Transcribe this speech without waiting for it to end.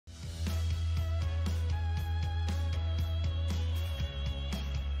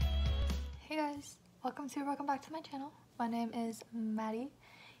guys, welcome back to my channel. My name is Maddie,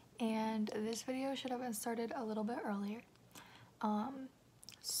 and this video should have been started a little bit earlier.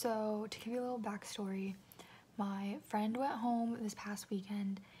 So to give you a little backstory, my friend went home this past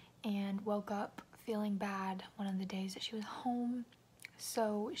weekend and woke up feeling bad one of the days that she was home.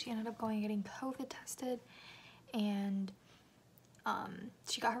 So she ended up going and getting COVID tested, and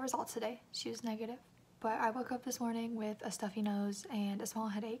she got her results today. She was negative. But I woke up this morning with a stuffy nose and a small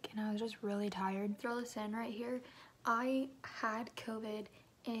headache, and I was just really tired. Throw this in right here. I had COVID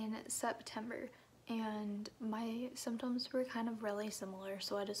in September, and my symptoms were kind of really similar,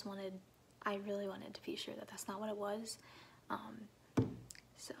 so I really wanted to be sure that that's not what it was.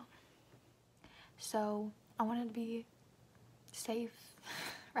 So I wanted to be safe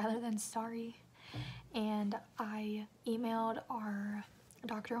rather than sorry, and I emailed our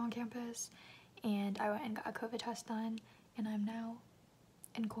doctor on campus, and I went and got a COVID test done, and I'm now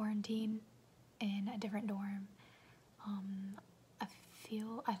in quarantine in a different dorm.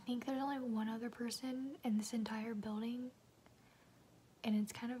 I think there's only one other person in this entire building, and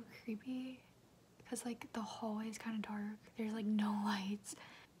it's kind of creepy because like the hallway is kind of dark. There's like no lights,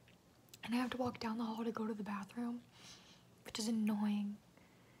 and I have to walk down the hall to go to the bathroom, which is annoying.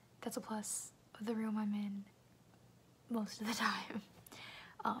 That's a plus of the room I'm in most of the time.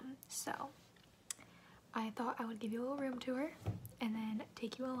 So I thought I would give you a little room tour and then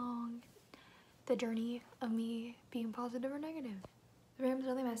take you along the journey of me being positive or negative. The room's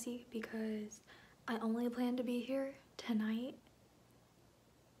really messy because I only plan to be here tonight,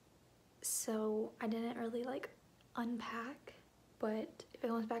 so I didn't really like unpack, but if it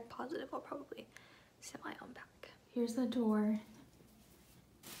comes back positive, I'll probably semi-unpack. Here's the door,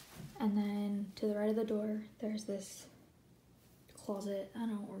 and then to the right of the door, there's this closet. I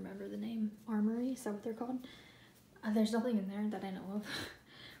don't remember the name. Armory, is that what they're called? There's nothing in there that I know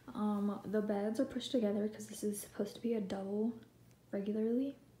of. The beds are pushed together because this is supposed to be a double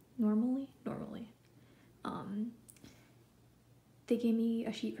normally. They gave me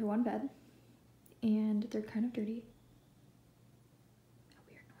a sheet for one bed, and they're kind of dirty. A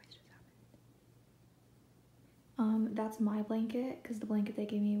weird noise just happened. That's my blanket because the blanket they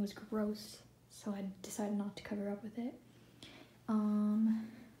gave me was gross, so I decided not to cover up with it.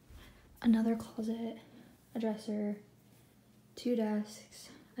 Another closet, a dresser, 2 desks,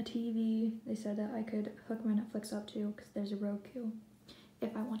 a TV. They said that I could hook my Netflix up to because there's a Roku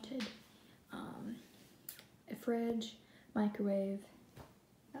if I wanted. A fridge, microwave.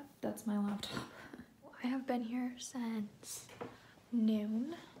 That's my laptop. I have been here since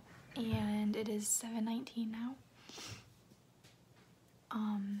noon, and it is 7:19 now.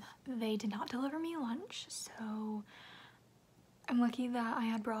 They did not deliver me lunch, so I'm lucky that I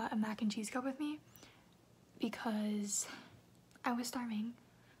had brought a mac and cheese cup with me because I was starving,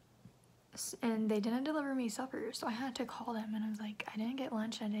 and they didn't deliver me supper, so I had to call them, and I was like, I didn't get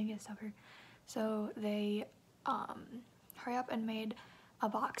lunch, I didn't get supper. So they hurry up and made a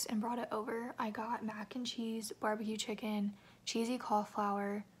box and brought it over. I got mac and cheese, barbecue chicken, cheesy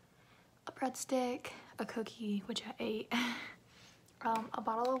cauliflower, a breadstick, a cookie, which I ate, a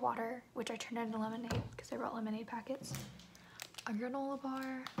bottle of water, which I turned into lemonade because they brought lemonade packets, a granola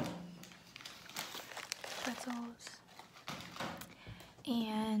bar, pretzels,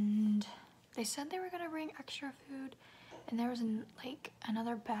 and they said they were gonna bring extra food, and there was like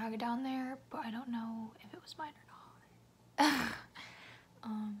another bag down there, but I don't know if it was mine or not.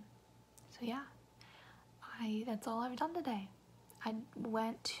 So yeah, that's all I've done today. I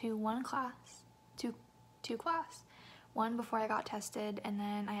went to two class, one before I got tested, and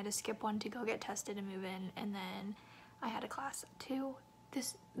then I had to skip one to go get tested and move in, and then I had a class at 2.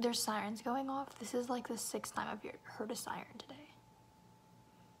 There's sirens going off. This is like the 6th time I've heard a siren today.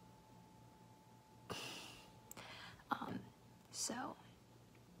 So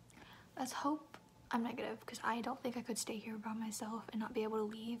let's hope I'm negative, because I don't think I could stay here by myself and not be able to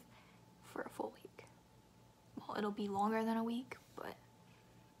leave for a full week. Well, it'll be longer than a week, but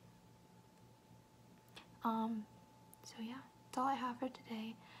so yeah, that's all I have for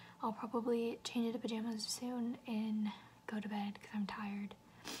today. I'll probably change into pajamas soon and go to bed because I'm tired.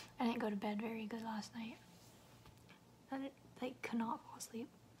 I didn't go to bed very good last night. I could not fall asleep.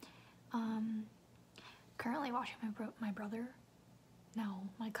 Currently watching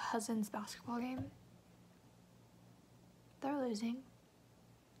my cousin's basketball game. They're losing,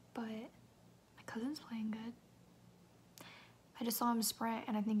 but my cousin's playing good. I just saw him sprint,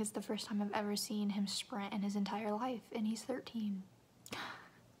 and I think it's the first time I've ever seen him sprint in his entire life, and he's 13.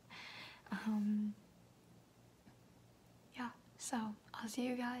 Yeah, so I'll see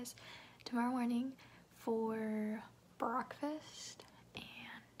you guys tomorrow morning for breakfast,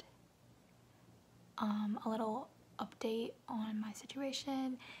 and a little update on my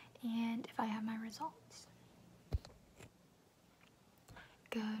situation and if I have my results.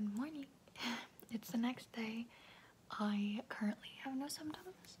 Good morning. It's the next day. I currently have no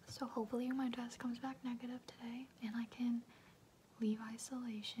symptoms, so hopefully my test comes back negative today and I can leave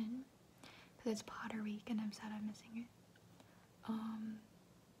isolation because it's Potter Week and I'm sad I'm missing it.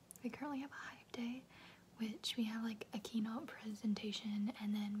 We currently have a hype day, which we have like a keynote presentation,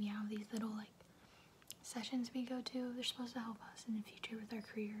 and then we have these little like sessions we go to. They're supposed to help us in the future with our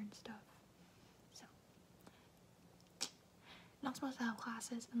career and stuff. So, not supposed to have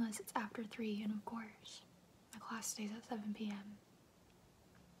classes unless it's after 3, and of course, my class stays at 7 p.m.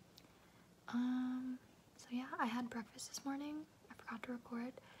 So yeah, I had breakfast this morning. I forgot to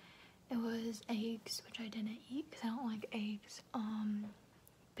record. It was eggs, which I didn't eat because I don't like eggs.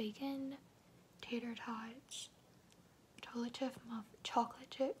 Bacon, tater tots, chocolate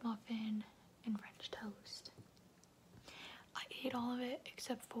chip muffin, and French toast. I ate all of it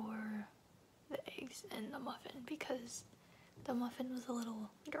except for the eggs and the muffin because the muffin was a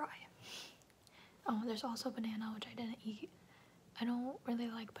little dry. Oh, there's also banana, which I didn't eat. I don't really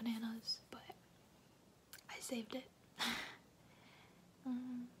like bananas, but I saved it.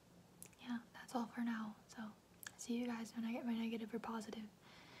 Yeah, that's all for now. So, see you guys when I get my negative or positive.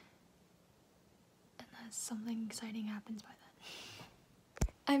 Unless something exciting happens by then.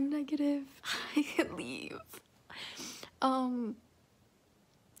 I'm negative. I can leave.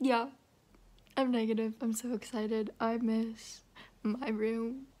 Yeah. I'm negative. I'm so excited. I miss my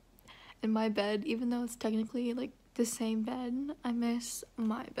room and my bed, even though it's technically like the same bed. I miss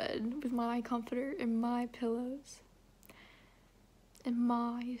my bed with my comforter and my pillows and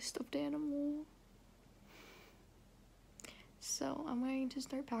my stuffed animal. So I'm going to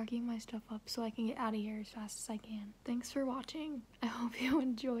start packing my stuff up so I can get out of here as fast as I can. Thanks for watching. I hope you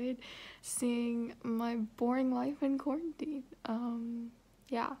enjoyed seeing my boring life in quarantine.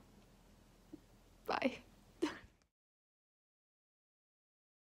 Yeah. Bye.